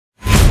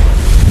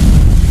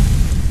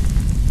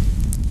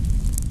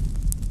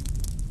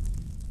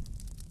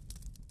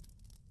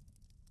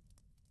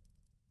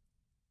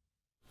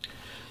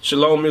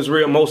Shalom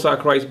Israel, Most High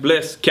Christ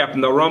bless,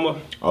 Captain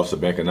Arama. Officer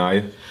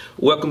Benkanaya.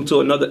 Welcome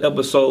to another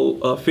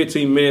episode of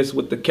 15 Minutes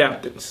with the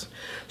Captains.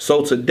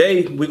 So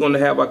today we're going to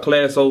have our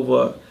class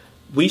over,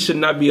 we should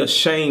not be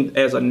ashamed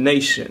as a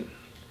nation.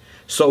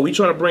 So we're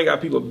trying to bring our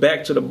people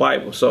back to the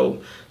Bible. So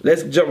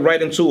let's jump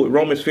right into it.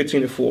 Romans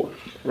 15:4.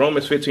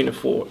 Romans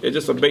 15:4. It's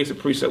just a basic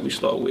precept we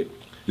start with.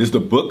 This is the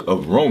book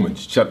of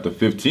Romans, chapter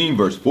 15,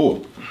 verse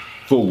 4.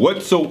 For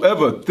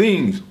whatsoever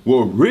things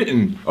were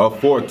written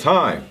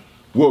aforetime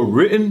were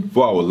written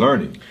for our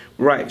learning.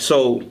 Right.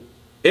 So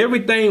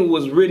everything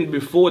was written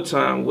before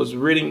time was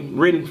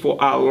written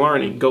for our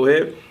learning. Go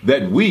ahead.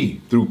 That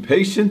we, through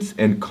patience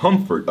and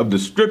comfort of the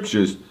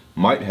scriptures,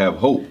 might have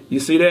hope. You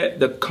see that?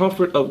 The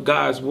comfort of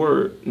God's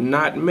word,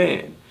 not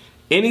man.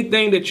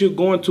 Anything that you're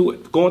going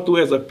through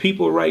as a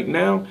people right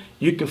now,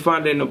 you can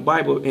find it in the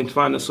Bible and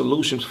find the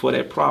solutions for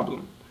that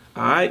problem.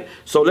 All right.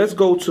 So let's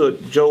go to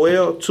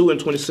Joel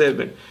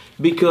 2:27.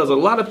 Because a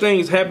lot of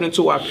things happening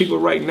to our people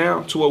right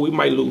now to where we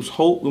might lose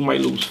hope, we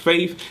might lose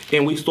faith,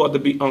 and we start to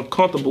be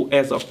uncomfortable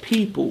as a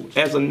people,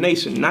 as a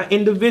nation, not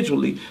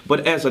individually,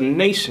 but as a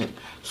nation.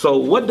 So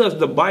what does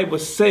the Bible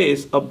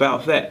says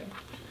about that?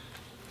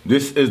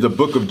 This is the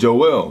book of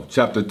Joel,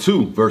 chapter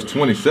 2, verse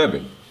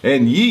 27.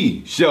 And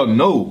ye shall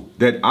know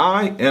that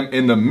I am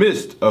in the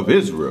midst of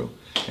Israel,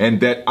 and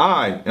that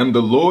I am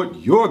the Lord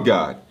your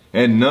God,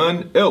 and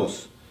none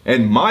else.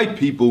 And my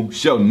people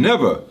shall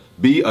never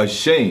be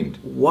ashamed.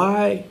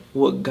 Why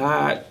would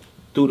God,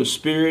 through the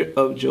spirit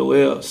of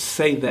Joel,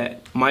 say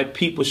that my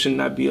people should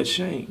not be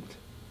ashamed?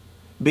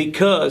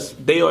 Because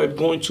they are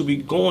going to be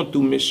going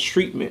through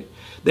mistreatment.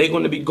 They're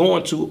going to be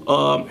going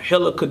to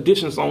hella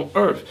conditions on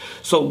earth.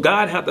 So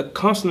God had to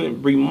constantly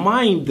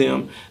remind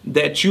them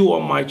that you are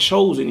my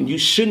chosen and you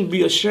shouldn't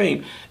be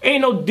ashamed.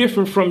 Ain't no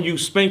different from you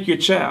spank your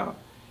child.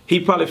 He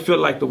probably feel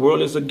like the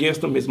world is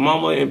against him. His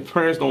mama and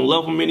parents don't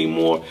love him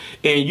anymore.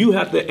 And you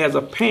have to, as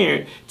a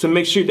parent, to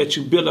make sure that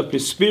you build up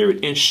his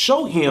spirit and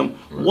show him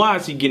why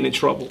is he getting in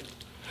trouble.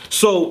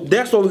 So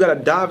that's why we got to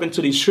dive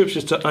into these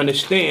scriptures to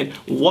understand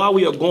why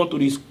we are going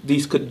through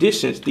these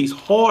conditions, these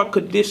hard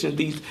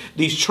conditions,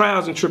 these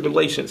trials and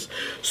tribulations.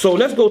 So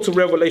let's go to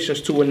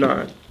Revelations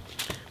 2:9.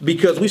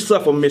 Because we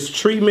suffer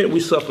mistreatment, we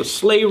suffer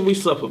slavery, we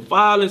suffer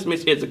violence,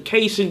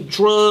 miseducation,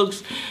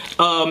 drugs,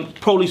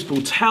 police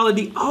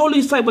brutality, all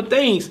these type of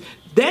things.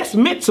 That's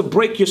meant to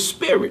break your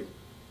spirit.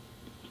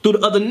 Through the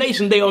other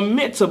nation, they are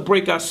meant to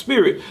break our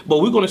spirit.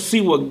 But we're going to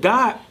see what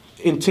God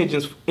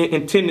intends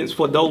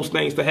for those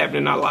things to happen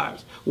in our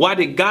lives. Why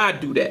did God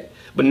do that?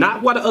 But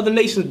not why the other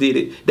nations did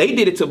it. They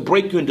did it to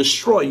break you and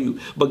destroy you.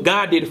 But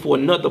God did it for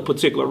another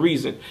particular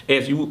reason,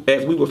 as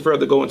we will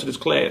further go into this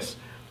class.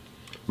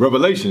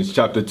 Revelations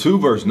chapter 2,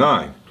 verse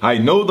 9. I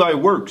know thy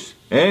works,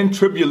 and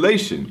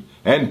tribulation,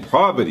 and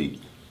poverty,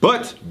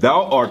 but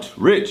thou art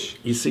rich.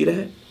 You see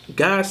that?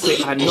 God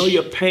said, I know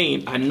your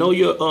pain. I know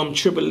your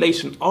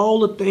tribulation,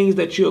 all the things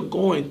that you're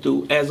going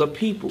through as a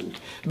people.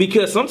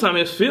 Because sometimes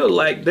it feels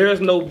like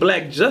there's no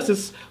black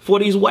justice for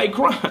these white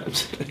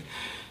crimes.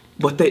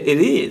 But it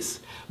is.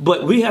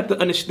 But we have to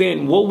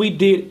understand what we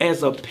did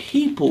as a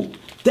people.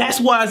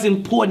 That's why it's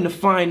important to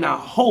find our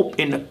hope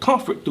and the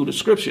comfort through the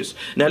scriptures.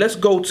 Now let's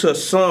go to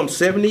Psalm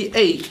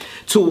 78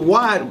 to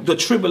why the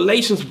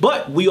tribulations,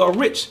 but we are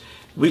rich.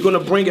 We're going to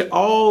bring it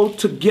all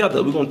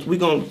together. We're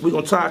going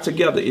to tie it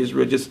together,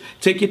 Israel. Just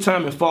take your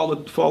time and follow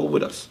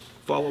with us.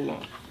 Follow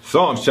along.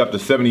 Psalms chapter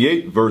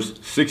 78, verse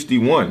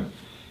 61.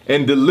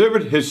 And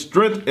delivered his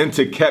strength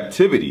into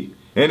captivity,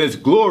 and his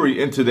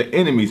glory into the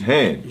enemy's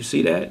hand. You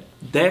see that?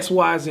 That's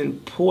why it's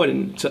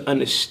important to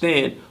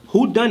understand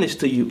who done this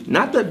to you.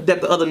 Not that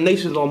the other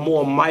nations are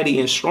more mighty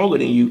and stronger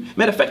than you.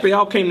 Matter of fact, they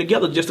all came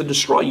together just to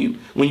destroy you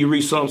when you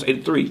read Psalms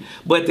 83.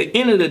 But at the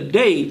end of the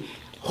day,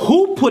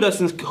 who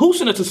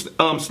sent us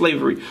to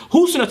slavery?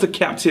 Who sent us to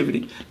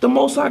captivity? The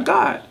Most High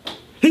God.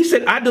 He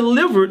said, I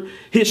delivered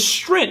his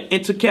strength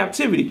into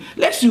captivity.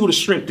 Let's see who the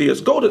strength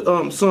is. Go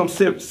to Psalm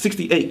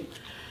 68.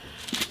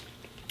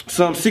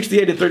 Psalm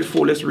 68 and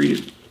 34. Let's read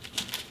it.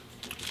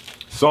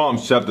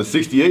 Psalms chapter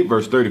 68,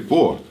 verse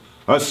 34.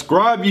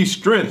 Ascribe ye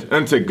strength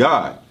unto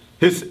God.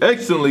 His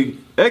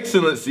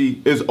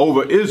excellency is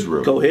over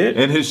Israel. Go ahead.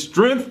 And his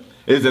strength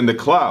is in the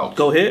clouds.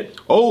 Go ahead.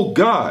 O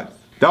God,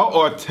 thou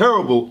art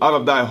terrible out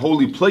of thy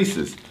holy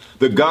places.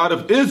 The God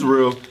of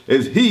Israel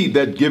is he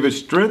that giveth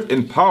strength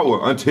and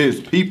power unto his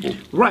people.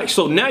 Right.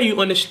 So now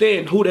you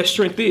understand who that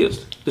strength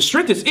is. The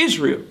strength is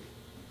Israel.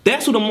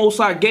 That's who the Most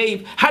High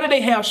gave. How did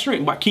they have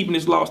strength? By keeping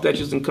his law,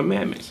 statutes, and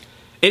commandments.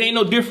 It ain't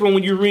no different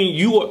when you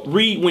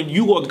read when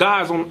you are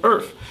gods on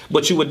earth,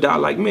 but you would die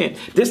like men.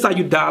 This is how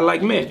you die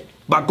like men,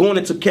 by going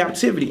into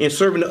captivity and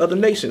serving the other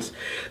nations.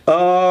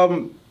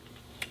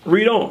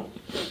 Read on.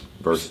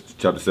 Verse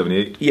chapter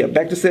 78. Yeah,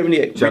 back to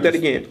 78. Read that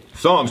again.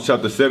 Psalms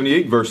chapter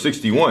 78, verse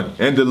 61.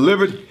 And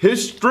delivered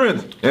his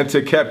strength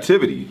into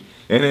captivity,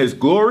 and his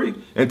glory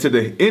into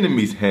the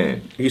enemy's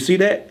hand. You see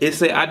that? It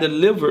said, I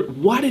delivered.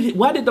 Why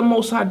did the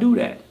Most High do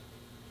that?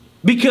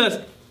 Because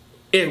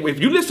if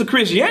you listen to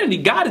Christianity,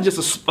 God is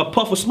just a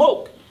puff of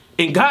smoke.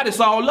 And God is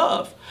all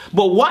love.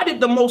 But why did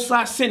the Most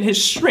High send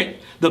his strength?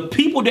 The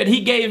people that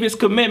he gave his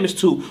commandments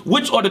to,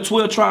 which are the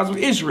 12 tribes of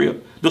Israel,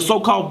 the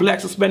so-called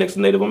blacks, Hispanics,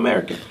 and Native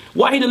Americans.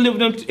 Why he delivered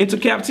them into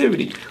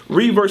captivity?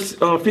 Read verse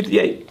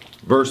 58.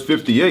 Verse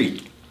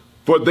 58.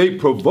 For they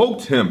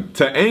provoked him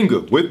to anger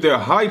with their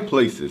high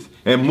places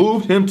and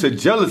moved him to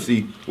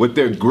jealousy with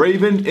their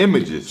graven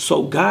images.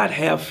 So God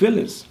have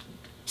feelings.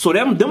 So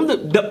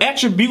the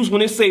attributes when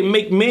they say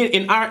make men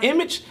in our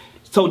image,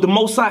 so the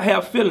Most High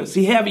have feelings.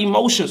 He have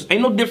emotions.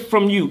 Ain't no different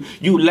from you.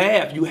 You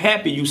laugh, you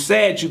happy, you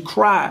sad, you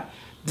cry.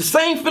 The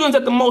same feelings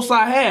that the Most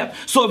High have.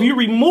 So if you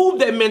remove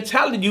that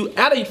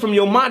mentality from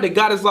your mind that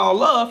God is all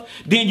love,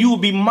 then you will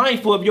be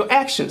mindful of your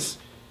actions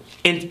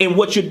and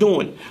what you're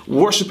doing.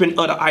 Worshiping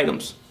other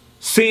items.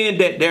 Saying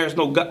that there's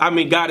no God,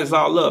 God is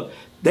all love.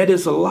 That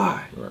is a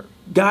lie. Right.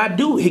 God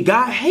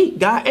hate,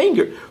 God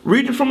anger.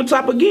 Read it from the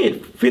top again,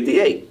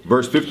 58.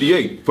 Verse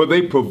 58, for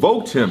they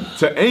provoked him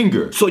to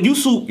anger. So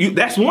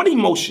that's one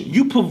emotion.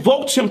 You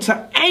provoked him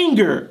to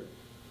anger.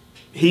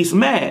 He's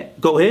mad.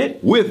 Go ahead.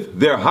 With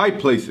their high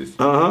places.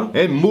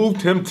 And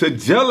moved him to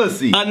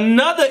jealousy.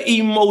 Another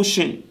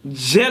emotion,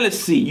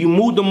 jealousy. You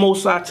moved the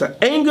Most High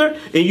to anger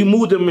and you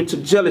moved them into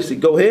jealousy.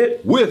 Go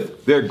ahead.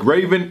 With their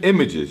graven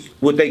images.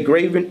 With their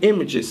graven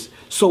images.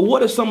 So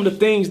what are some of the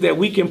things that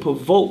we can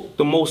provoke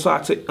the Most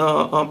High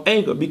to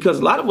anger? Because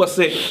a lot of us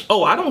say,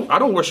 oh, I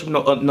don't worship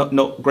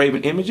no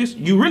graven images.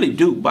 You really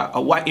do, by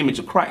a white image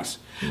of Christ.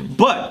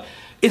 But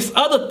it's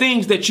other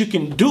things that you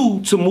can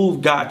do to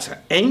move God to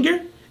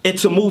anger and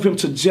to move him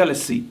to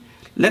jealousy.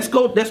 Let's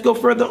go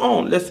further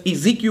on. Let's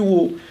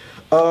Ezekiel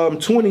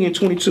 20 and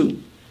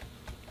 22.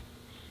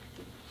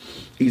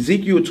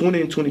 Ezekiel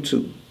 20 and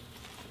 22.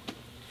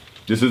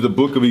 This is the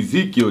book of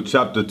Ezekiel,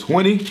 chapter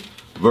 20,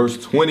 verse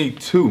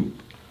 22.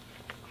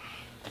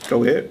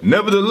 Go ahead.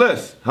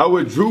 Nevertheless, I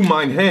withdrew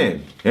mine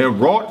hand and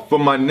wrought for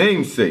my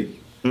name's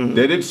sake,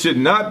 that it should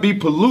not be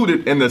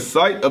polluted in the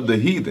sight of the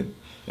heathen,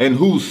 in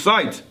whose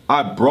sight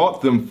I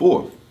brought them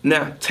forth.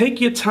 Now,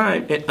 take your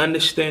time and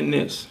understand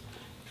this.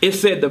 It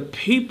said the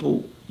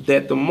people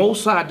that the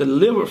Most High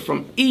delivered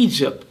from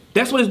Egypt,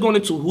 that's what it's going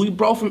into, who he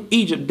brought from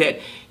Egypt, that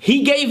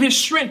he gave his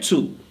strength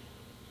to,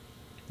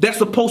 that's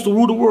supposed to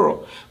rule the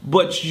world.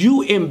 But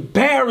you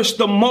embarrassed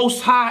the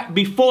Most High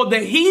before the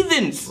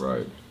heathens.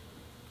 Right.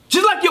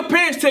 Just like your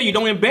parents tell you,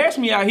 don't embarrass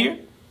me out here.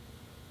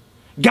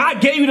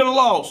 God gave you the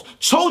laws,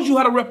 told you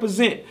how to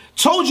represent,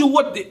 told you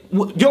what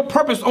your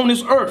purpose on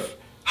this earth,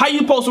 how you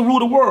supposed to rule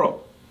the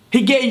world.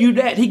 He gave you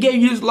that. He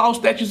gave you his law,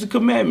 statutes, and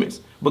commandments.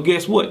 But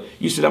guess what?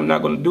 You said, I'm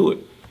not going to do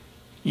it.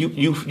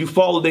 You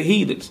follow the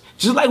heathens.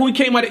 Just like when we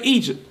came out of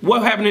Egypt.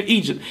 What happened in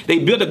Egypt? They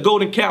built a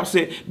golden calf,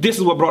 said, this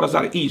is what brought us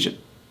out of Egypt.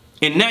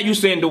 And now you're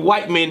saying the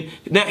white man,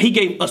 now he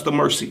gave us the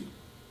mercy.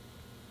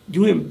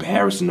 You're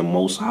embarrassing the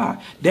Most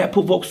High. That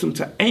provokes him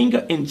to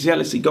anger and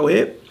jealousy. Go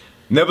ahead.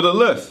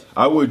 Nevertheless,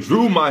 I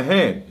withdrew my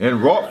hand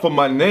and wrought for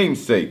my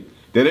name's sake,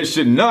 that it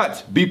should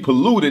not be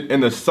polluted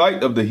in the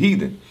sight of the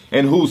heathen,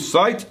 in whose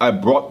sight I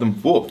brought them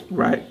forth.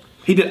 Right.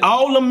 He did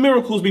all the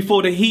miracles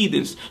before the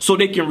heathens so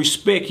they can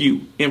respect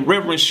you and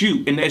reverence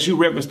you, and as you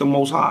reverence the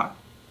Most High.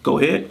 Go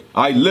ahead.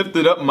 I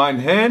lifted up mine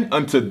hand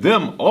unto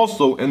them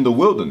also in the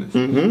wilderness,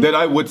 that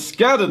I would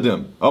scatter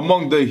them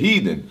among the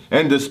heathen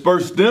and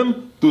disperse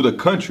them through the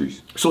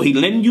countries. So he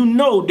letting you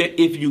know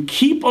that if you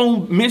keep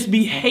on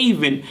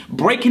misbehaving,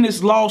 breaking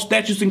his laws,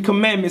 statutes, and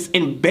commandments,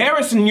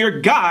 embarrassing your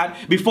God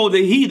before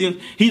the heathen,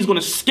 he's going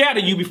to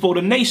scatter you before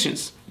the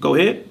nations. Go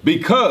ahead.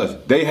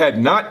 Because they had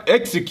not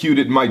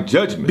executed my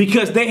judgment.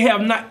 Because they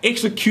have not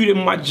executed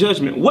my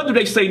judgment. What do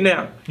they say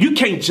now? You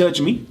can't judge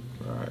me.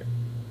 Right.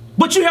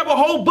 But you have a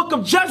whole book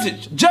of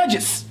judges.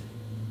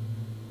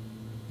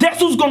 That's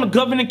who's going to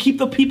govern and keep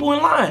the people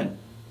in line.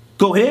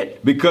 Go ahead.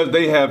 Because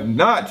they have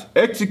not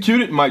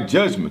executed my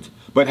judgments,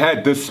 but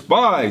had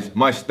despised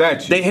my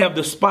statutes. They have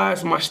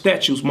despised my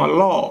statutes, my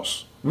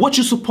laws. What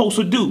you supposed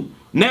to do?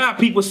 Now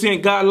people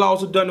saying God's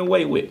laws are done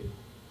away with.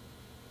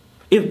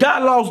 If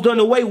God's laws done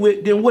away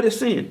with, then what is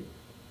sin?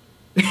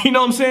 You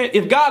know what I'm saying?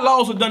 If God's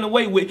laws are done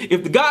away with,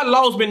 if the God's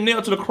laws been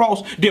nailed to the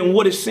cross, then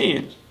what is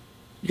sin?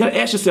 You got to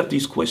ask yourself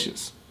these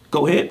questions.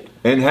 Go ahead.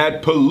 And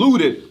had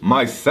polluted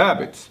my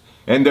Sabbaths,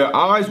 and their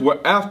eyes were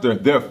after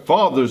their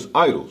fathers'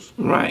 idols.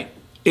 Right.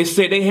 It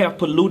said they have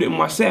polluted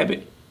my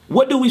Sabbath.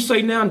 What do we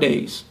say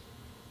nowadays?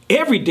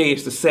 Every day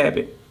is the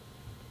Sabbath.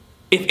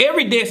 If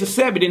every day is the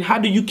Sabbath, then how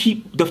do you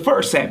keep the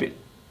first Sabbath?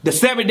 The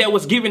Sabbath that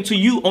was given to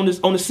you on the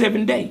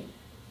 7th day.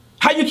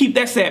 How you keep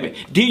that Sabbath?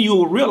 Then you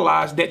will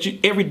realize that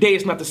every day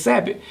is not the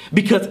Sabbath,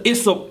 because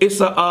it's a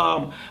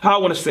how I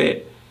want to say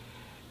it.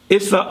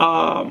 It's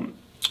a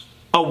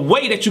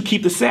way that you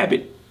keep the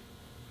Sabbath.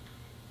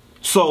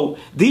 So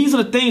these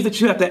are the things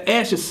that you have to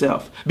ask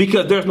yourself,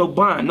 because there's no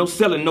buying, no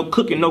selling, no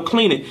cooking, no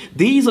cleaning.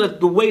 These are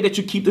the way that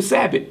you keep the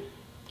Sabbath.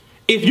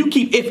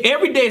 If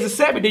every day is a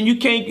Sabbath, then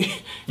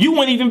you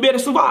won't even be able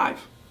to survive.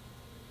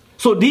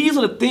 So these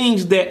are the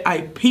things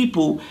that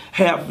people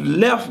have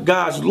left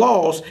God's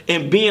laws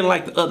and being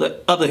like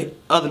the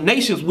other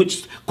nations,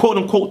 which quote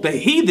unquote the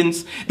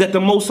heathens, that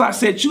the Most High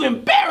said you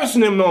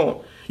embarrassing them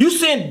on. You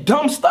saying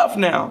dumb stuff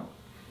now.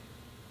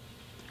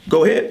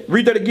 Go ahead.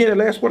 Read that again,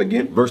 the last one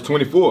again. Verse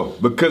 24.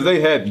 Because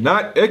they had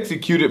not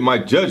executed my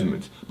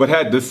judgments, but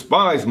had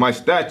despised my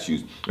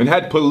statutes, and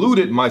had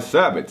polluted my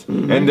Sabbaths,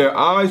 and their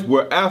eyes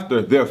were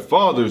after their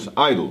fathers'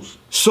 idols.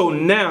 So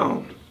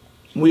now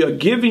we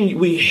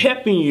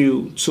helping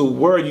you to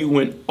where you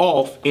went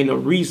off in a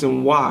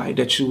reason why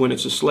that you went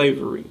into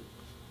slavery.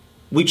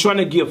 We trying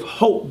to give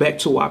hope back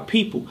to our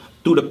people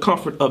through the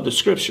comfort of the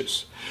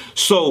scriptures.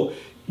 So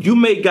you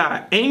made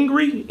God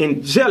angry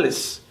and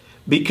jealous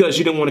because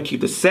you didn't want to keep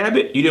the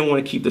Sabbath, you didn't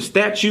want to keep the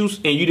statutes,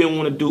 and you didn't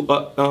want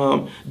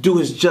to do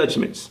his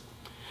judgments.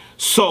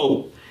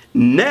 So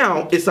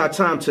now it's our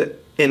time to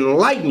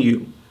enlighten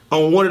you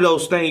on what of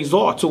those things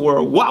are, to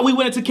where why we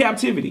went into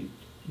captivity.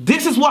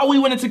 This is why we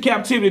went into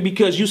captivity,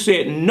 because you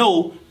said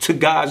no to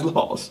God's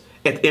laws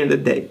at the end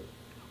of the day.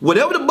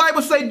 Whatever the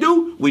Bible say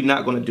do, we're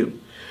not going to do.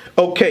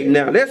 Okay,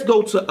 now let's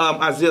go to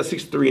Isaiah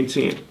 63 and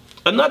 10.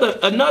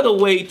 Another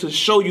way to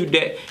show you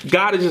that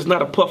God is just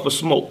not a puff of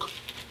smoke.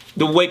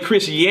 The way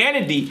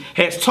Christianity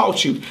has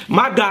taught you.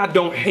 My God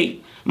don't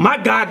hate. My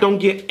God don't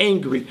get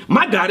angry.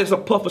 My God is a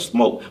puff of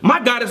smoke.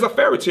 My God is a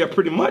fairy tale,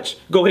 pretty much.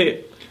 Go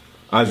ahead.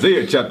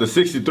 Isaiah chapter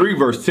 63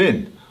 verse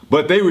 10.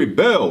 But they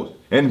rebelled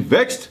and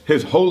vexed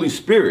his Holy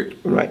Spirit.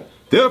 Right.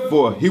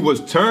 Therefore, he was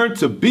turned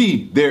to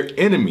be their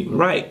enemy.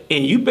 Right.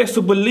 And you best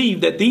to believe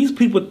that these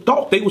people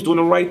thought they was doing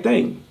the right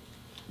thing.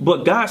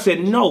 But God said,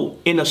 no,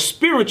 in a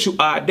spiritual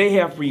eye, they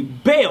have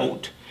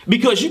rebelled.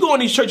 Because you go in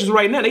these churches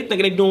right now, they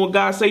thinking they doing what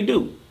God say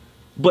do.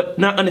 But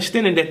not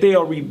understanding that they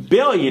are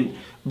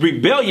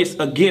rebellious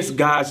against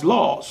God's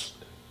laws.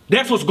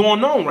 That's what's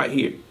going on right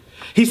here.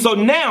 So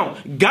now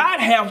God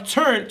have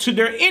turned to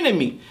their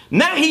enemy.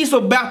 Now he's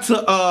about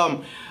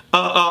to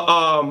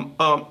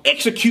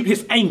execute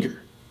his anger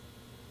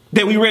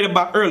that we read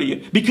about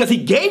earlier, because he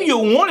gave you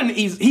a warning.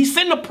 He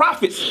sent the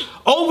prophets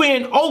over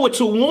and over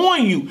to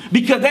warn you,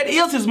 because that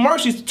is his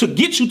mercy to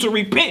get you to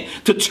repent,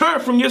 to turn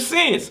from your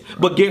sins.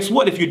 But guess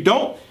what? If you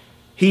don't,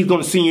 he's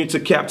going to send you into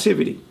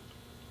captivity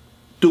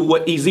through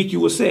what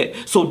Ezekiel said.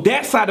 So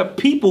that side of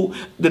people,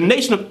 the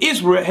nation of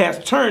Israel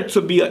has turned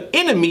to be an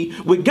enemy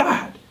with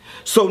God.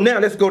 So now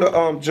let's go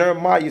to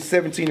Jeremiah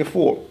 17 and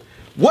 4.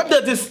 What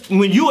does this,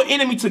 when you're an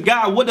enemy to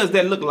God, what does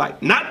that look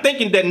like? Not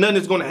thinking that nothing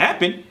is going to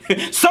happen.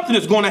 Something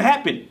is going to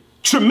happen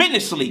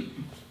tremendously.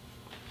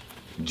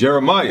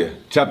 Jeremiah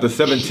chapter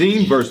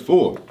 17 verse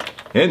 4.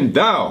 And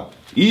thou,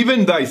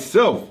 even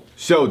thyself,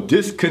 shall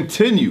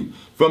discontinue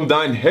from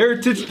thine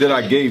heritage that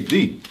I gave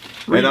thee.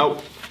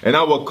 And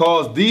I will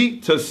cause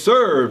thee to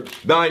serve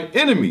thine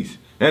enemies,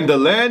 and the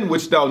land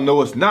which thou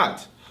knowest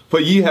not. For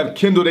ye have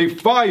kindled a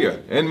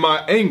fire in my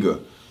anger,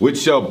 which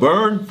shall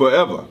burn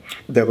forever.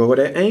 There go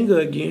that anger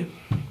again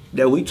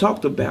that we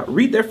talked about.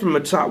 Read that from the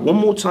top one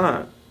more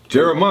time.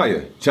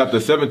 Jeremiah chapter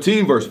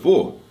 17 verse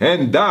 4.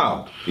 And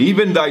thou,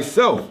 even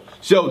thyself,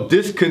 shall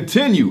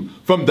discontinue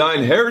from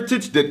thine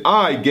heritage that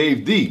I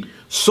gave thee.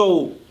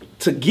 So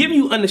to give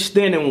you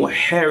understanding what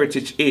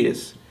heritage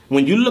is,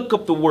 when you look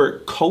up the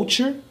word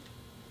culture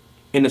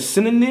in the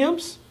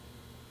synonyms,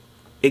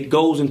 it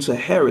goes into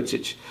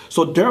heritage.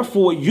 So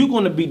therefore, you're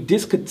going to be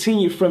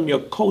discontinued from your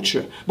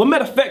culture. But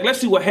matter of fact, let's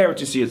see what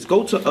heritage is.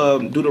 Go to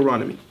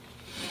Deuteronomy.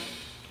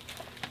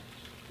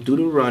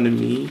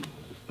 Deuteronomy,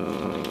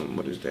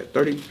 what is that?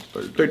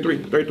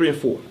 33 and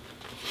 4.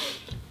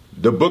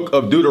 The book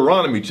of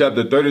Deuteronomy,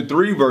 chapter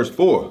 33, verse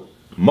 4.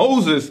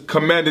 Moses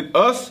commanded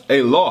us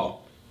a law,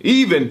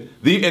 even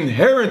the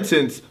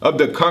inheritance of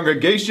the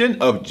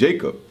congregation of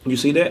Jacob. You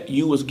see that?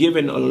 You was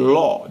given a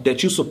law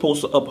that you're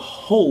supposed to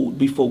uphold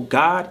before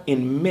God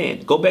and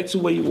man. Go back to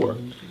where you were.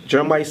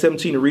 Jeremiah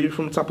 17, and read it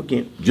from the top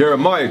again.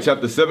 Jeremiah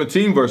chapter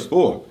 17, verse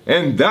 4.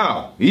 And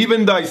thou,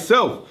 even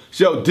thyself,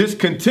 shall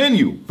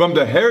discontinue from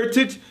the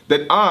heritage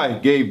that I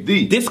gave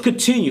thee.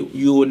 Discontinue.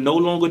 You will no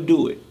longer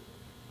do it.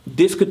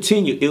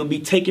 Discontinue. It will be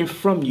taken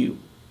from you.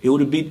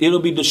 It'll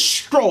be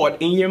destroyed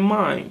in your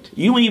mind.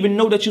 You don't even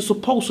know that you're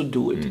supposed to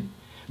do it.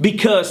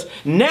 Because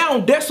now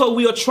that's what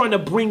we are trying to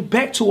bring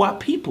back to our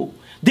people.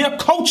 Their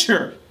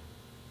culture.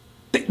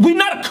 We're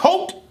not a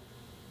cult.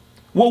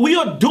 What we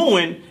are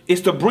doing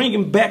is to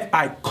bring back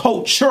our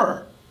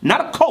culture.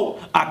 Not a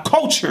cult, our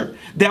culture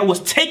that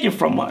was taken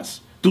from us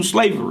through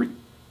slavery.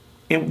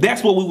 And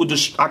that's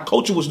what our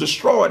culture was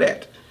destroyed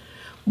at.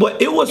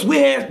 But it was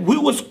we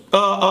was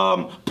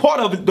part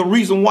of the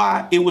reason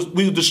why we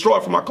were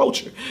destroyed from our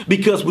culture,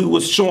 because we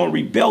was showing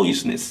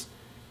rebelliousness.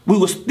 We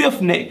were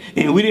stiff-necked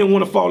and we didn't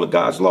want to follow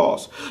God's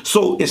laws.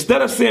 So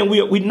instead of saying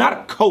we're not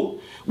a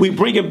cult, we're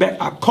bringing back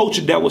our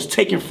culture that was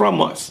taken from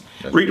us.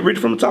 Read it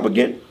from the top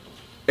again.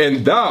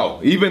 And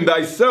thou, even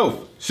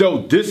thyself, shall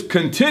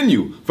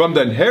discontinue from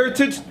the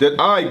heritage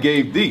that I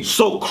gave thee.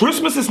 So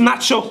Christmas is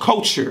not your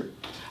culture.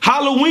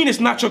 Halloween is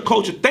not your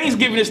culture.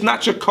 Thanksgiving is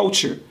not your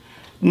culture.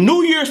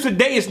 New Year's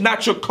today is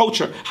not your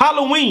culture.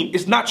 Halloween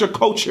is not your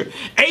culture.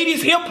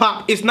 80s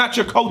hip-hop is not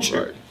your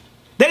culture. Right.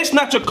 That is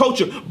not your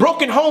culture.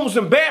 Broken homes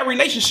and bad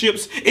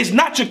relationships is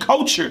not your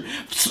culture.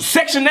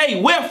 Section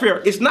 8 welfare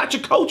is not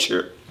your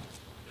culture.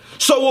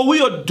 So what we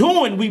are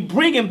doing, we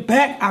bringing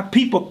back our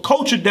people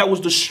culture that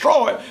was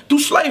destroyed through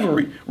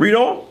slavery. Read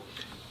on.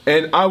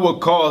 And I will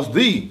cause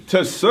thee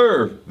to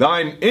serve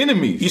thine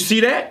enemies. You see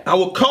that? I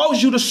will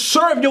cause you to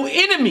serve your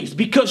enemies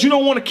because you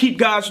don't want to keep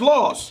God's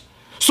laws.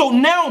 So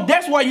now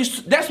that's why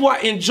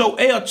in Joel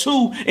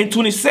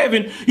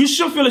 2:27, you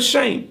shouldn't feel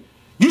ashamed.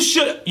 You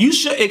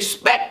should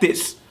expect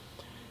this.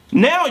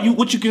 Now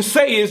what you can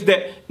say is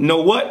that, you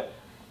know what?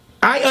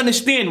 I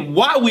understand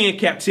why we in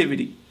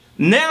captivity.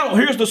 Now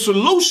here's the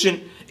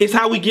solution, is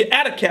how we get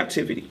out of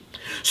captivity.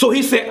 So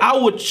he said, I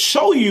would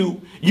show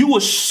you, you will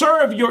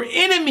serve your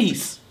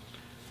enemies.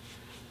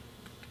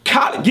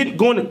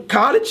 Going to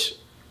college,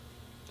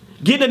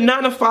 getting a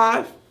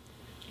 9-to-5,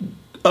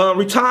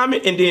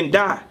 retirement, and then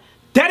die.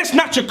 That is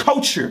not your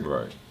culture.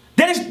 Right.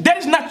 That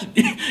is not,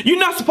 you're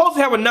not supposed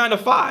to have a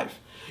 9-to-5.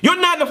 Your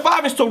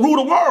 9-to-5 is to rule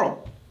the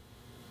world.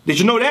 Did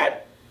you know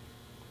that?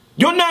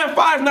 Your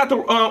 9-to-5 is not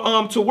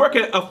to work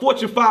at a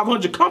Fortune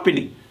 500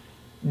 company.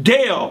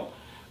 Dell,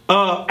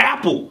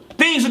 Apple,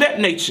 things of that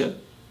nature.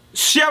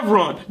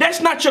 Chevron.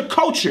 That's not your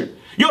culture.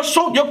 Your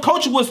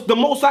culture was the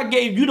Most High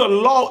gave you the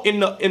law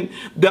and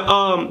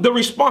the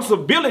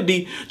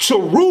responsibility to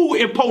rule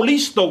and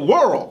police the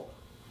world.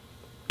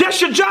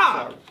 That's your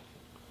job.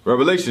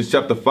 Revelation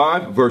chapter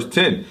 5 verse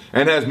 10.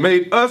 And has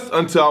made us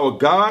unto our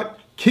God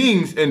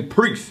kings and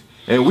priests,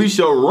 and we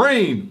shall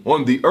reign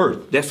on the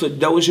earth.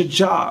 That was your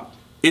job.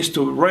 Is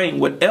to reign.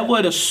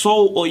 Whatever the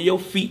sole or your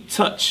feet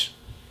touch,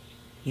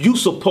 you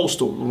supposed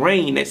to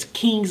reign as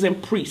kings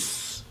and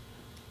priests.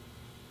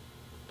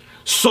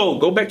 So,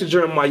 go back to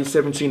Jeremiah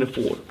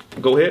 17:4.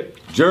 Go ahead.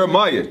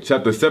 Jeremiah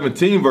chapter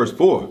 17 verse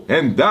 4.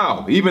 And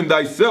thou, even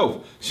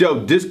thyself,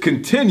 shalt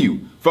discontinue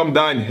from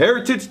thine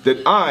heritage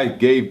that I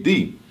gave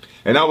thee.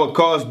 And I will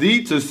cause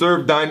thee to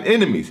serve thine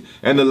enemies,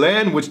 and the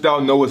land which thou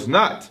knowest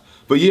not.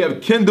 For ye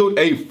have kindled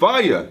a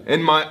fire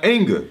in my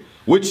anger,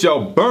 which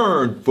shall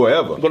burn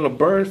forever. I'm going to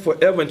burn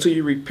forever until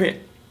you repent.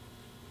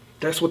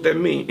 That's what that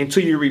means,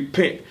 until you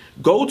repent.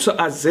 Go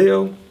to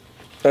Isaiah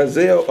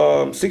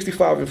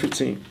 65 and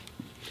 15.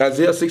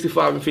 Isaiah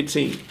 65 and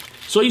 15.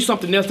 Show you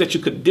something else that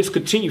you could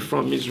discontinue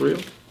from, Israel.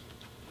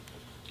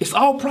 It's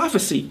all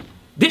prophecy.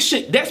 This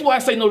shit, that's why I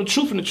say know the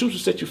truth, and the truth will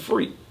set you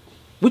free.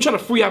 We're trying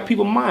to free our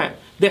people's mind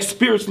that's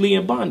spiritually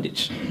in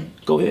bondage.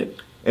 Go ahead.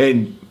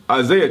 And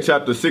Isaiah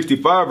chapter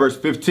 65 verse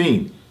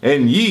 15.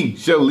 And ye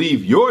shall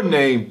leave your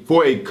name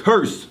for a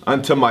curse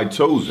unto my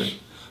chosen.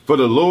 For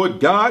the Lord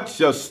God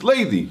shall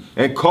slay thee,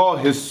 and call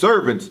his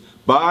servants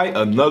by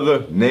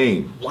another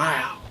name.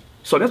 Wow.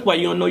 So that's why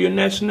you don't know your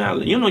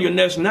nationality. You don't know your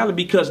nationality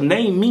because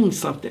name means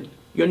something.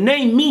 Your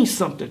name means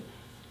something.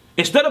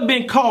 Instead of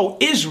being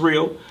called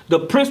Israel, the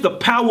prince, the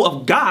power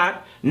of God,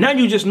 now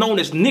you're just known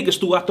as niggas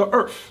throughout the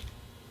earth.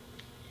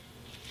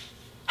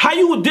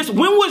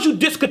 When was you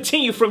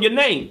discontinued from your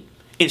name?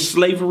 In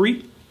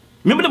slavery.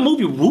 Remember the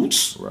movie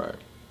Roots? Right.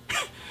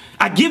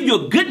 I give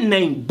you a good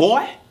name,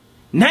 boy.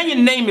 Now your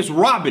name is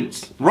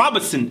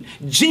Robinson,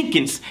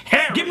 Jenkins,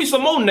 Harris. Give me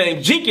some more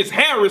names. Jenkins,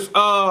 Harris,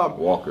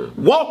 Walker,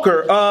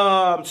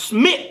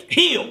 Smith,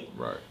 Hill.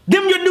 Right.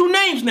 Them your new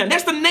names now.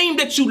 That's the name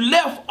that you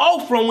left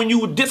off from when you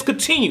were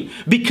discontinued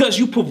because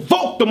you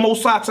provoked the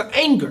Most High to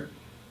anger.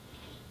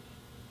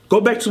 Go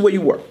back to where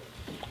you were.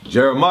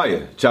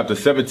 Jeremiah chapter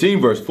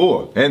 17 verse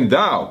 4. And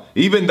thou,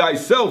 even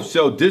thyself,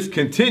 shalt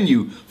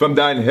discontinue from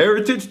thine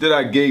heritage that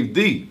I gave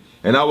thee.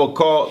 And I will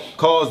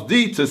cause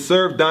thee to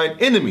serve thine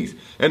enemies,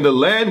 and the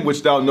land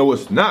which thou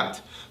knowest not.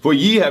 For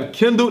ye have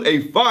kindled a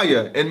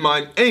fire in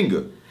mine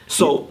anger.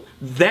 So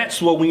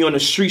that's what we on the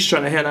streets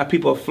trying to hand our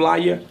people a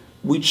flyer.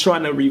 We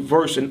trying to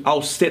reverse and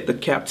offset the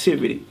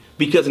captivity.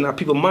 Because in our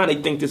people's mind,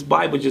 they think this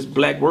Bible is just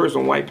black words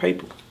on white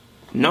paper.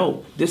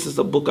 No, this is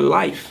a book of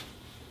life.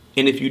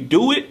 And if you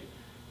do it,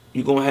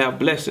 you're going to have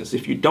blessings.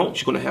 If you don't,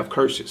 you're going to have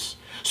curses.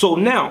 So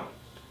now,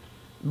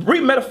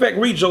 matter of fact,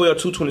 read Joel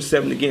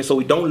 2:27 again so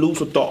we don't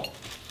lose a thought.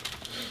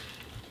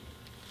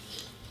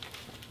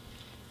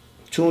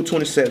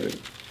 2:27.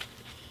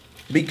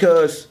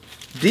 Because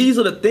these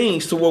are the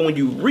things to where when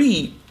you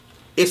read,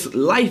 it's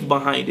life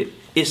behind it.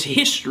 It's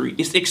history.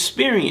 It's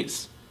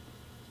experience.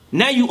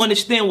 Now you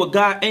understand what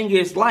God's anger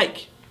is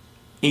like.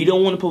 And you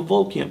don't want to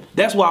provoke him.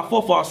 That's why our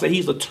forefathers say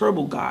he's a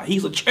terrible God.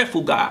 He's a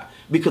dreadful God.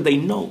 Because they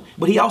know.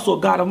 But he's also a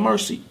God of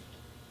mercy.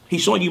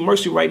 He's showing you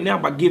mercy right now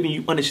by giving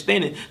you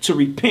understanding to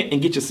repent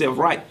and get yourself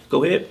right.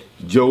 Go ahead.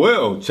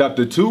 Joel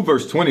chapter 2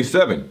 verse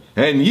 27.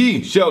 And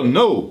ye shall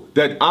know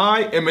that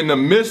I am in the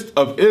midst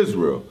of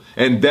Israel,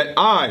 and that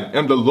I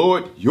am the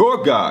Lord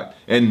your God,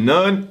 and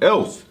none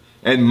else.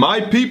 And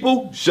my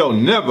people shall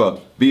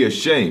never be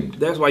ashamed.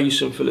 That's why you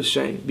shouldn't feel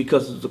ashamed,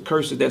 because of the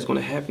curses that's going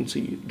to happen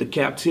to you. The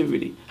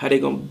captivity. How they're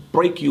going to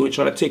break you and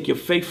try to take your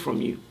faith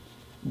from you.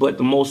 But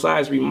the Most High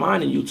is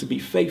reminding you to be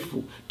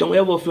faithful. Don't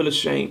ever feel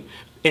ashamed.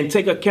 And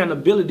take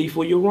accountability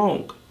for your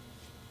wrong.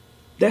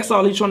 That's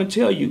all he's trying to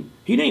tell you.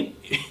 He ain't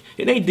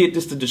did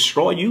this to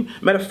destroy you.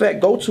 Matter of fact,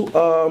 go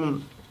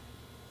to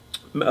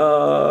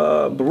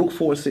Baruch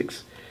 4 and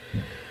 6.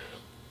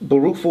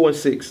 Baruch 4 and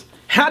 6.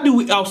 How do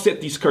we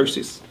offset these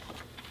curses?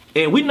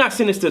 And we're not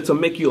saying this to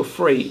make you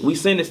afraid. We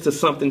saying this to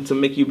something to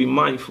make you be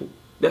mindful.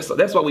 That's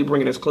why we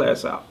bringing this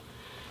class out.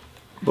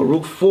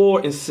 Baruch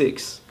 4 and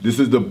 6. This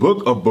is the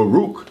book of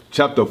Baruch,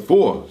 chapter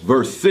 4,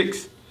 verse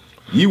 6.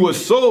 Ye were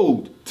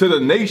sold to the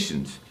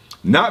nations,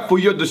 not for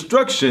your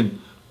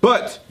destruction,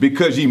 but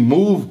because ye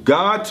moved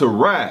God to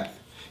wrath.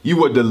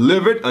 You were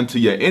delivered unto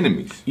your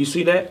enemies. You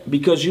see that?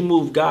 Because you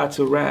moved God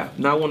to wrath.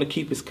 Not want to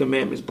keep his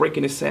commandments,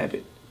 breaking his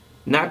Sabbath.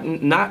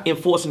 Not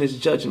enforcing his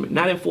judgment,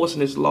 not enforcing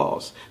his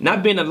laws,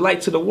 not being a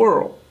light to the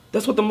world.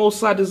 That's what the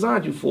Most High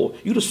designed you for.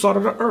 You the salt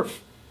of the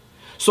earth.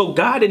 So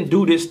God didn't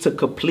do this to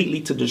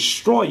completely to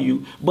destroy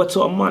you, but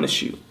to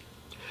admonish you.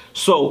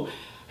 So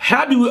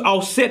how do we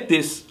offset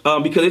this?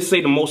 Because they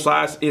say the Most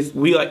High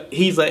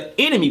he's an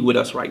enemy with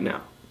us right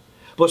now.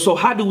 But so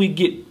how do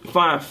we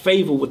find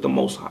favor with the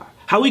Most High?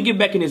 How we get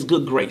back in his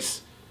good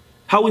grace?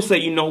 How we say,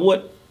 you know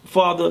what,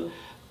 Father,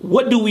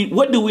 what do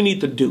we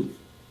need to do?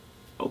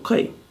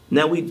 Okay,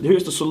 now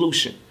here's the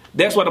solution.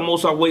 That's why the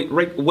Most High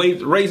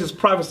raised his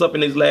prophets up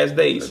in these last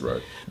days. That's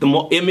right. The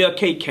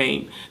MLK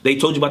came. They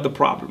told you about the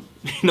problem.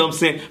 You know what I'm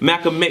saying?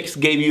 Malcolm X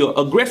gave you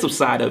an aggressive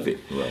side of it.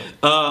 Right.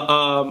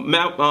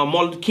 Martin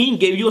Luther King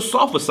gave you a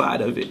softer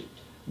side of it.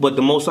 But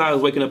the Most High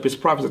is waking up his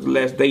prophets at the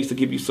last days to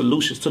give you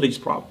solutions to these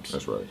problems.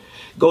 That's right.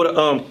 Go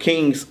to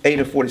Kings 8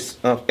 and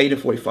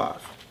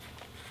 45.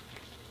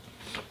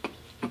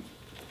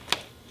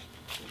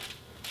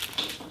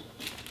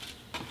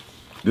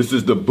 This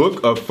is the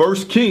book of 1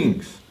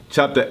 Kings,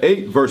 chapter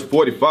 8, verse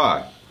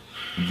 45.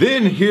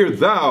 Then hear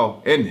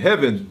thou in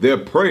heaven their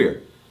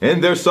prayer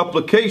and their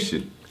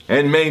supplication,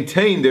 and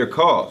maintain their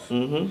cause.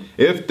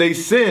 If they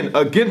sin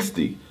against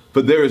thee,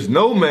 for there is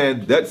no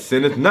man that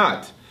sinneth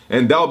not,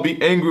 and thou be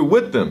angry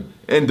with them,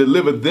 and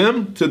deliver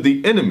them to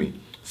the enemy,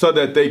 so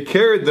that they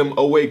carry them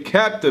away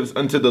captives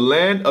unto the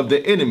land of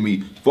the enemy,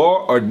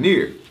 far or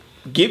near.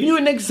 Give you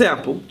an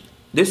example.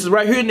 This is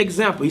right here an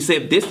example. He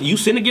said, "This you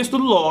sin against the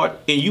Lord,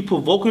 and you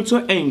provoke him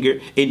to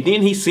anger, and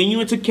then he send you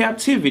into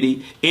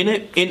captivity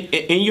in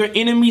your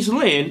enemy's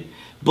land.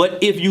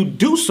 But if you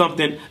do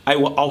something, I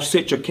will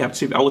offset your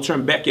captivity. I will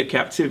turn back your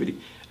captivity."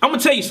 I'm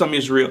gonna tell you something,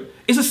 Israel.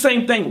 It's the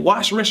same thing.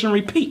 Wash, rinse, and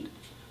repeat.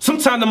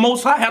 Sometimes the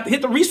Most High have to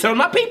hit the reset on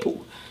our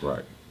people.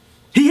 Right.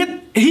 He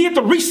hit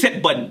the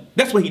reset button.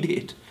 That's what he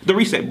did. The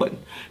reset button.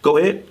 Go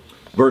ahead.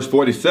 Verse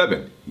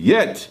 47.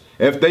 Yet,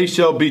 if they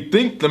shall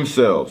bethink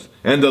themselves,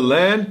 and the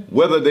land,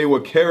 whether they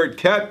were carried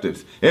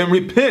captives, and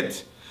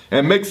repent,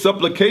 and make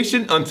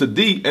supplication unto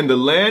thee in the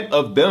land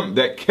of them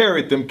that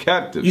carried them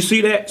captive. You see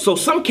that? So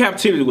some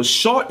captivity was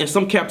short and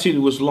some captivity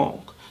was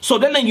long. So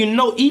then you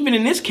know, even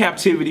in this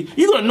captivity,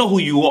 you're going to know who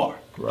you are.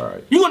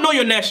 Right. You're going to know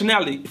your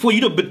nationality for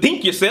you to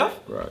bethink yourself.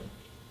 Right.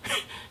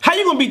 How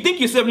you going to bethink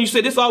yourself when you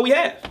say this is all we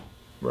have?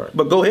 Right.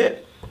 But go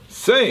ahead.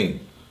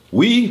 Saying,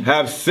 we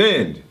have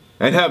sinned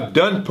and have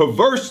done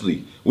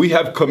perversely. We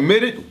have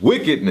committed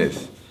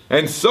wickedness.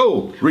 And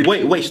so...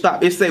 Wait,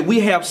 stop. It said we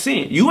have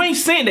sinned. You ain't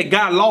saying that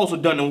God's laws are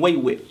done away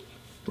with.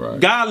 Right.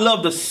 God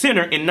loved the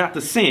sinner and not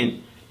the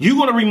sin. You're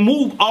going to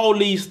remove all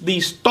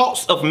these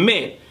thoughts of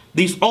men,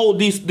 these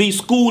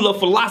school of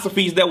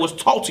philosophies that was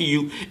taught to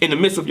you in the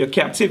midst of your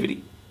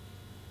captivity.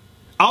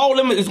 All of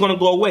them is going to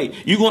go away.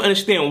 You're going to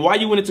understand why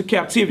you went into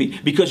captivity,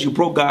 because you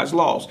broke God's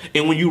laws.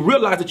 And when you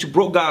realize that you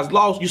broke God's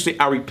laws, you say,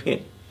 I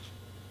repent.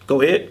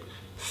 Go ahead.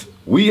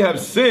 We have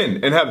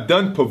sinned and have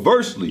done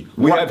perversely.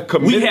 We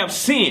have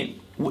sinned.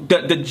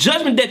 The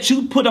judgment that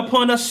you put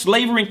upon us,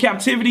 slavery and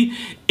captivity,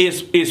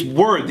 is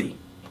worthy.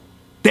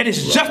 That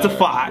is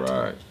justified.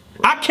 Right.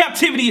 Our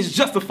captivity is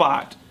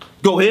justified.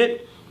 Go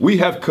ahead. We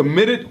have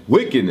committed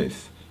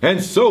wickedness,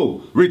 and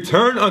so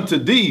return unto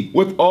thee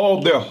with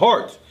all their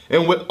heart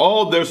and with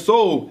all their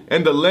soul,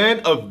 and the land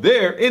of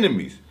their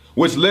enemies,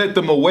 which led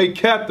them away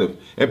captive,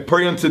 and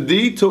pray unto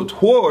thee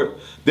toward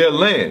their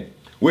land,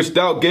 which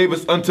thou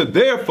gavest unto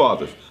their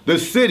fathers, the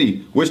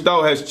city which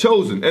thou hast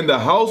chosen, and the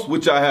house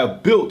which I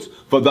have built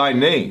for thy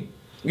name.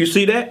 You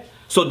see that?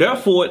 So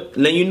therefore,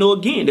 let you know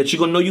again that you're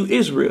going to know you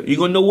Israel. You're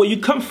going to know where you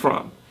come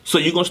from. So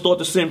you're going to start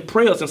to send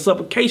prayers and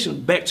supplications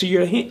back to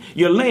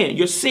your land,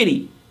 your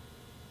city.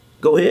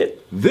 Go ahead.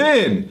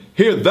 Then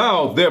hear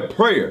thou their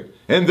prayer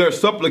and their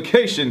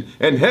supplication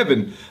in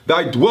heaven,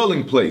 thy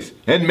dwelling place,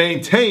 and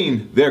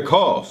maintain their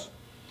cause.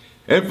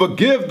 And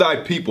forgive thy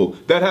people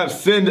that have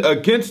sinned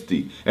against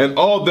thee, and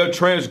all their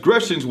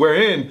transgressions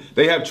wherein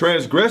they have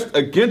transgressed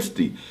against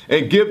thee,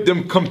 and give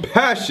them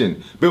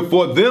compassion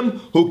before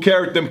them who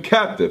carried them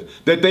captive,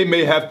 that they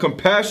may have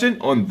compassion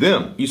on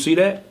them. You see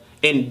that?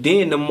 And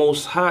then the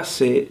Most High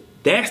said,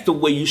 that's the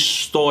way you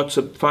start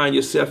to find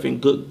yourself in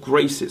good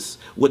graces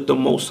with the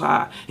Most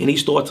High. And he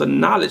starts to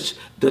acknowledge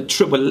the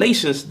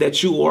tribulations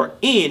that you are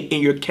in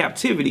your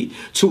captivity,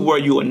 to where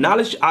you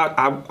acknowledge,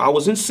 I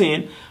was in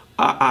sin.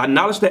 I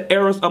acknowledge the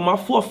errors of my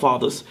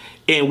forefathers,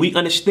 and we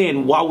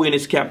understand why we're in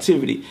this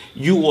captivity.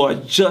 You are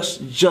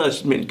just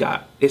judgment,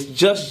 God. It's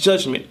just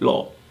judgment,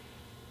 Lord.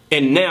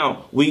 And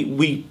now we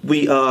make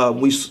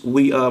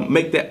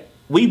that,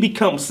 we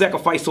become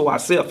sacrifice to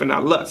ourselves and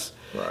our lusts,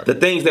 right. The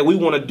things that we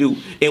want to do,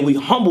 and we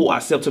humble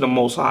ourselves to the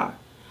Most High.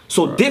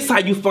 So this how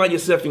you find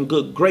yourself in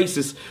good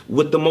graces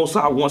with the Most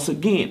High once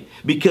again,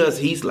 because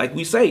he's, like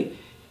we say,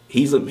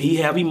 he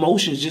have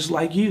emotions just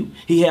like you.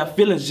 He have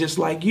feelings just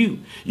like you.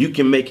 You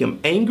can make him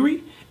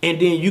angry,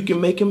 and then you can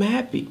make him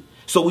happy.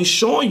 So we're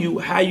showing you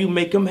how you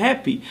make him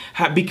happy.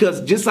 Because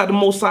just like the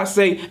Most High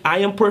say, I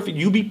am perfect,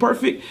 you be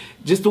perfect,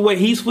 just the way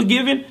he's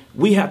forgiven,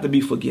 we have to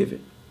be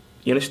forgiven.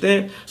 You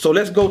understand? So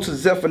let's go to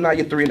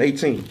Zephaniah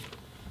 3:18.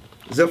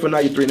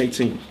 Zephaniah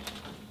 3:18.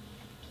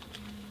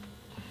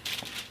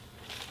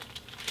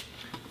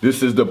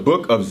 This is the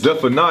book of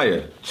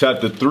Zephaniah,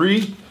 chapter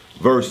 3,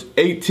 verse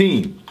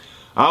 18.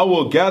 I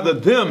will gather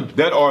them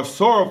that are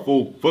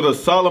sorrowful for the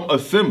solemn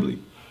assembly,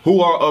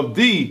 who are of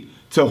thee,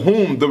 to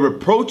whom the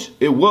reproach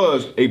it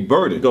was a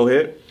burden. Go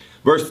ahead.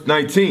 Verse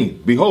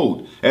 19,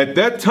 behold, at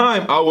that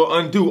time I will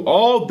undo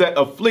all that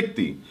afflict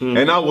thee,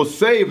 and I will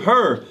save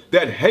her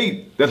that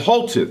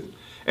halteth,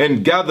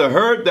 and gather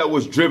her that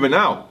was driven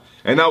out.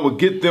 And I will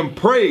get them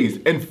praise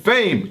and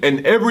fame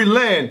in every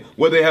land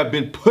where they have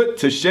been put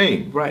to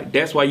shame. Right.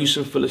 That's why you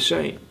shouldn't feel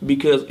ashamed.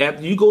 Because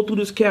after you go through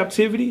this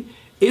captivity,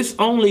 it's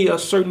only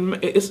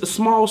it's a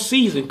small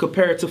season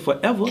compared to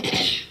forever.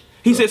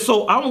 He said,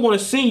 so I'm going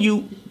to send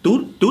you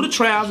through the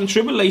trials and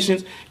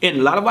tribulations, and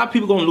a lot of our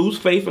people are going to lose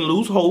faith and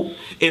lose hope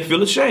and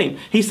feel ashamed.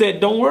 He said,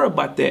 don't worry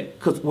about that,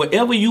 because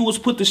wherever you was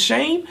put to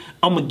shame,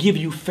 I'm going to give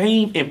you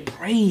fame and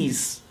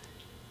praise.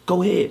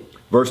 Go ahead.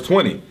 Verse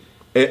 20.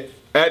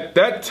 At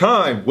that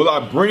time will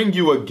I bring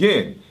you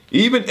again,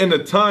 even in the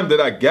time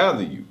that I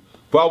gather you.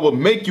 For I will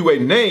make you a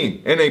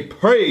name and a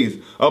praise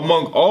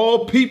among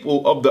all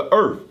people of the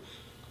earth,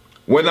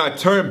 when I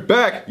turn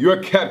back your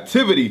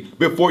captivity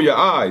before your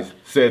eyes,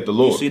 said the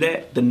Lord. You see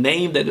that? The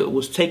name that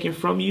was taken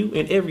from you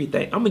and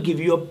everything. I'm going to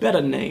give you a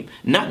better name.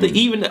 Not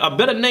even a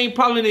better name,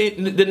 probably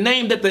the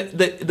name that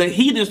the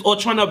heathens are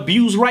trying to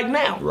abuse right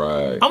now.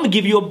 Right. I'm going to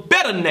give you a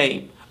better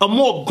name, a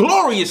more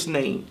glorious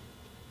name.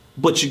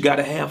 But you got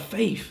to have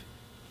faith.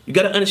 You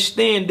got to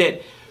understand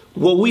that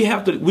we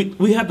have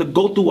to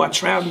go through our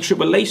trials and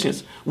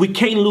tribulations. We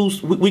can't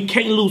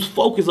lose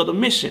focus of the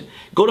mission.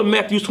 Go to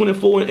Matthew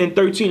 24 and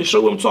 13 and show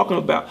you what I'm talking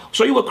about.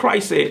 Show you what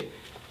Christ said.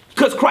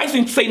 Because Christ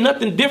didn't say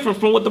nothing different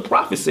from what the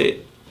prophet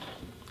said.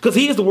 Because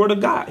he is the word of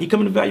God. He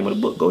come in the volume of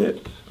the book. Go ahead.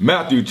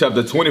 Matthew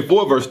chapter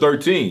 24 verse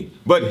 13.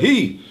 But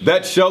he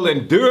that shall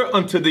endure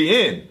unto the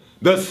end,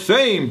 the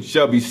same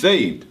shall be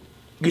saved.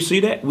 You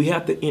see that? We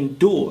have to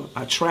endure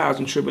our trials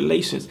and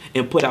tribulations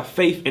and put our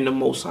faith in the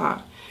Most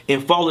High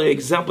and follow the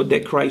example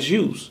that Christ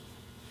used.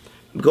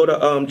 Go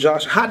to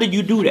Josh. How do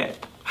you do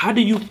that? How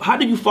do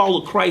you follow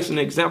Christ and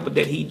the example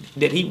that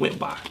he went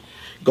by?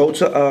 Go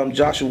to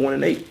Joshua 1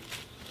 and 8.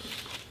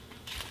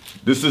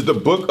 This is the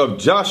book of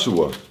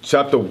Joshua,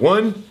 chapter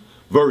 1,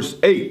 verse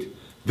 8.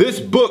 This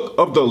book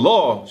of the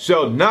law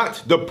shall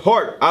not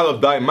depart out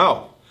of thy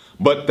mouth,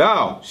 but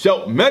thou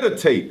shalt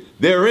meditate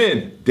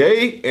therein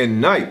day and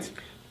night,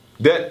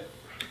 that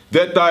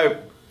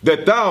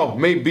thou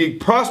may be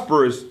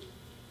prosperous,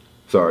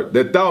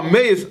 that thou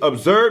mayest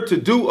observe to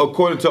do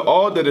according to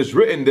all that is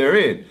written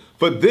therein.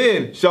 For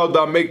then shalt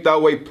thou make thy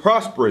way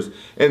prosperous,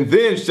 and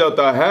then shalt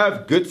thou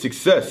have good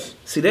success.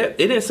 See that?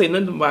 It didn't say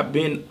nothing about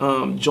being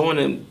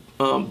joining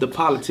the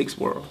politics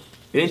world.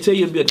 It didn't tell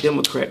you to be a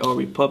Democrat or a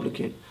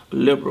Republican, a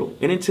liberal.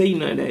 It didn't tell you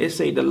none of that. It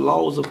said the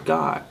laws of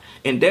God.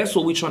 And that's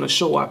what we're trying to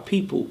show our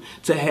people,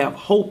 to have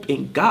hope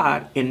in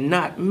God and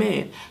not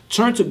man.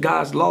 Turn to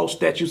God's laws,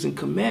 statutes, and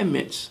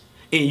commandments.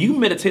 And you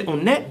meditate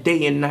on that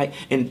day and night,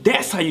 and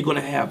that's how you're going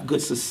to have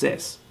good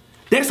success.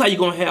 That's how you're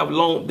going to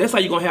have that's how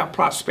you're going to have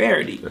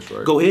prosperity. That's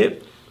right. Go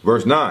ahead.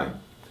 Verse 9.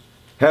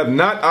 Have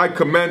not I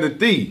commanded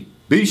thee?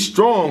 Be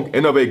strong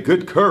and of a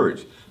good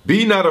courage.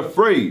 Be not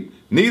afraid,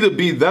 neither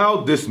be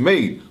thou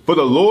dismayed. For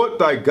the Lord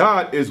thy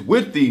God is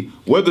with thee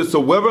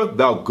whithersoever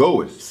thou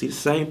goest. See, the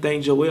same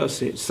thing Joel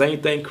said.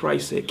 Same thing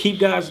Christ said. Keep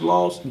God's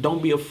laws.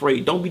 Don't be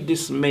afraid. Don't be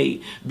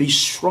dismayed. Be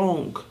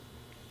strong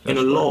in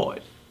the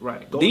Lord.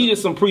 Right. These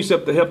are some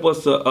precepts to help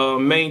us to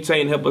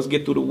maintain, help us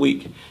get through the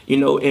week. You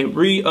know, and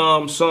read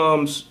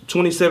Psalms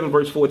 27,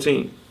 verse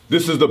 14.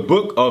 This is the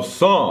book of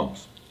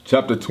Psalms,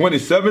 chapter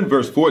 27,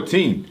 verse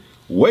 14.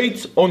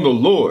 Wait on the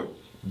Lord.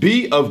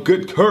 Be of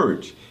good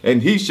courage,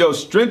 and he shall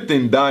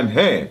strengthen thine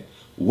hand.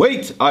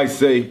 Wait, I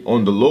say,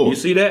 on the Lord. You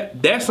see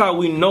that? That's how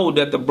we know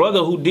that the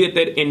brother who did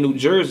that in New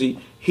Jersey,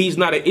 he's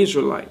not an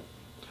Israelite.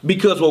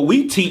 Because what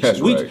we teach,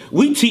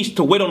 we teach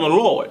to wait on the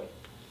Lord.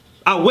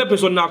 Our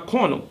weapons are not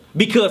carnal.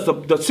 Because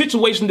the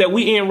situation that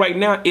we in right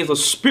now is a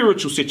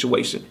spiritual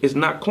situation. It's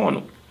not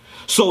carnal.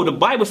 So the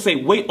Bible say,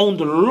 wait on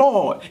the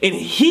Lord, and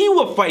he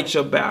will fight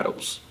your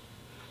battles.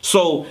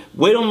 So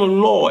wait on the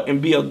Lord and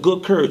be of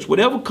good courage.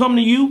 Whatever come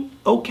to you,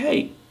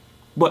 okay.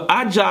 But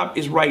our job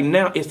is right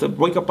now is to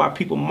wake up our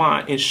people's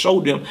mind and show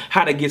them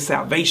how to get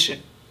salvation.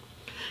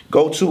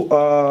 Go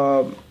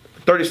to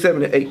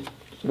 37 and 8.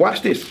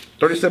 Watch this.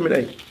 37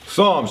 and 8.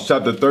 Psalms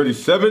chapter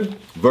 37,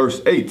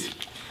 verse 8.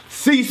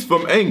 Cease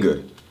from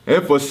anger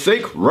and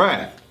forsake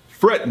wrath.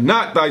 Fret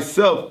not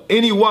thyself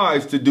any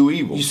wise to do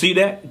evil. You see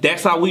that?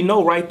 That's how we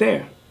know right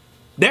there.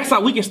 That's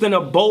how we can stand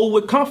up bold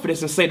with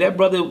confidence and say that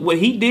brother, what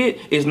he did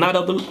is not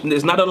of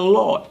the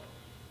Lord.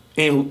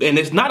 And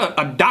it's not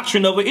a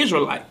doctrine of an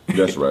Israelite.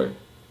 That's right.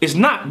 It's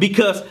not,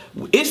 because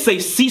it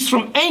says cease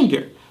from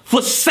anger,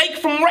 forsake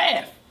from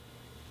wrath,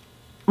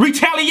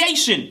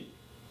 retaliation.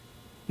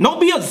 Don't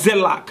be a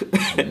zealot.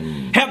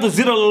 Have the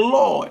zeal of the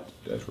Lord.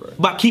 That's right.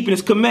 By keeping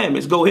his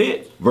commandments. Go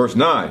ahead. Verse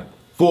 9.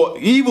 For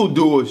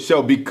evildoers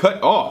shall be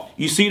cut off.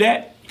 You see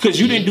that? Because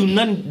you didn't do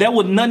nothing. That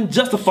was none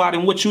justified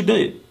in what you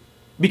did.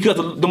 Because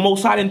the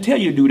Most High didn't tell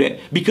you to do that.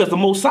 Because the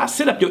Most High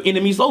set up your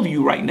enemies over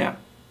you right now.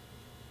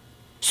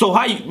 So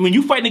when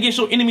you fighting against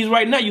your enemies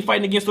right now, you're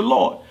fighting against the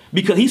Lord.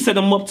 Because he set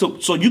them up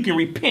so you can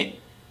repent.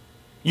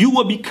 You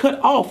will be cut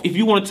off if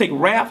you want to take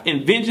wrath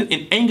and vengeance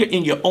and anger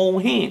in your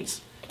own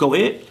hands. Go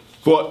ahead.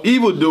 For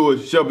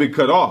evildoers shall be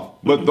cut off,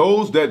 but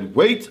those that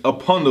wait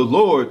upon the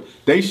Lord,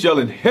 they shall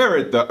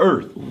inherit the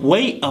earth.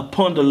 Wait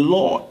upon the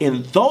Lord,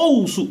 and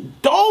those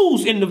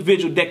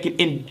individuals that can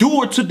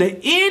endure to the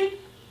end,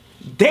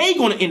 they're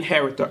going to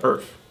inherit the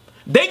earth.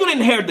 They're going to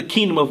inherit the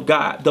kingdom of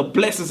God, the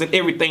blessings and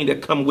everything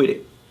that come with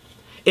it.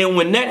 And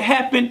when that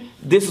happens,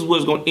 this is what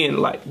it's going to end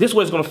like. This is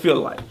what it's going to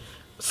feel like.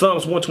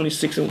 Psalms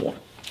 126 and 1.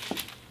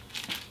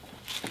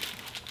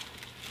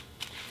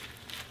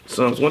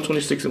 Psalms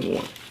 126 and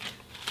 1.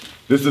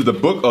 This is the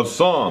book of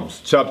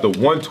Psalms, chapter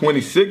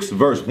 126,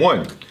 verse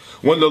 1.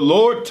 When the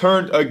Lord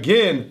turned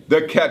again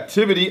the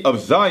captivity of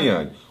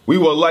Zion, we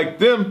were like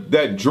them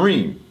that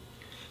dream.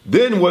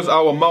 Then was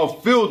our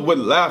mouth filled with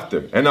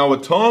laughter, and our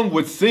tongue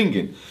with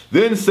singing.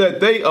 Then said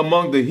they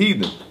among the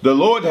heathen, the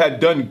Lord had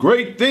done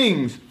great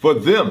things for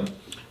them.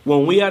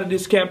 When we out of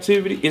this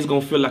captivity, it's going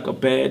to feel like a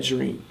bad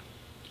dream.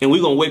 And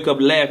we're going to wake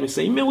up laughing and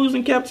say, man, we was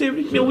in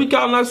captivity. Man, we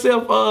calling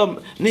ourselves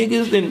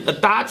niggas and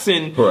thoughts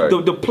and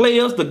the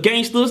players, the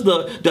gangsters,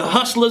 the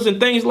hustlers and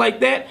things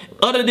like that.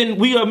 Other than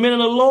we are men of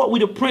the Lord, we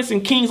the prince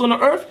and kings on the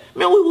earth.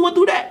 Man, we went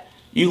through that.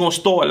 You're going to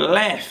start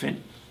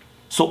laughing.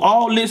 So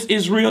all this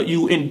Israel,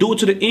 you endure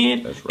to the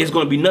end, it's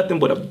going to be nothing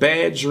but a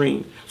bad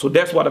dream. So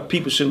that's why the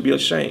people shouldn't be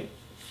ashamed.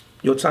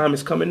 Your time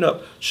is coming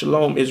up.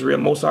 Shalom, Israel.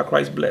 Most High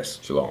Christ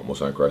bless. Shalom, Most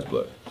High Christ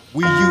bless.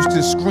 We used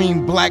to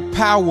scream black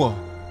power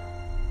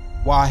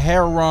while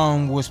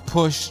Heron was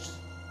pushed.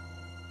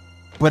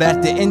 But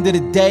at the end of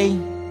the day,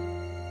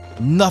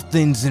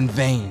 nothing's in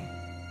vain.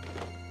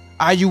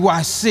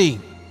 IUIC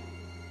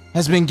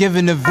has been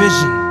given a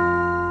vision.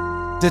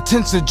 The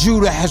tents of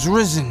Judah has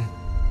risen.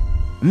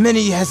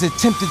 Many has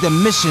attempted the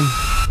mission,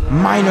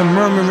 minor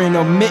murmuring,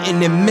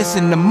 omitting, and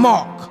missing the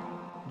mark.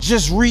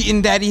 Just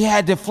reading that he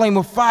had the flame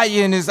of fire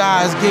in his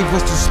eyes gave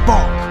us the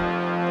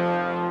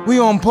spark. We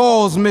on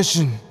Paul's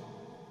mission.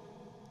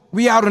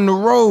 We out on the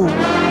road,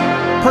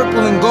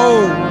 purple and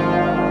gold,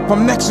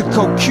 from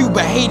Mexico,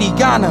 Cuba, Haiti,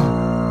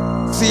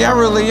 Ghana,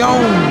 Sierra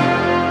Leone.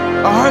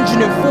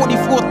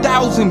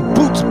 144,000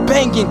 boots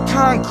banging,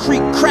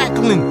 concrete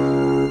crackling.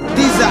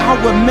 These are how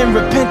men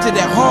repented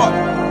at heart.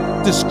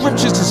 The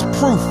scriptures is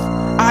proof.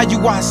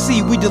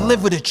 IUIC, we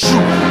deliver the truth.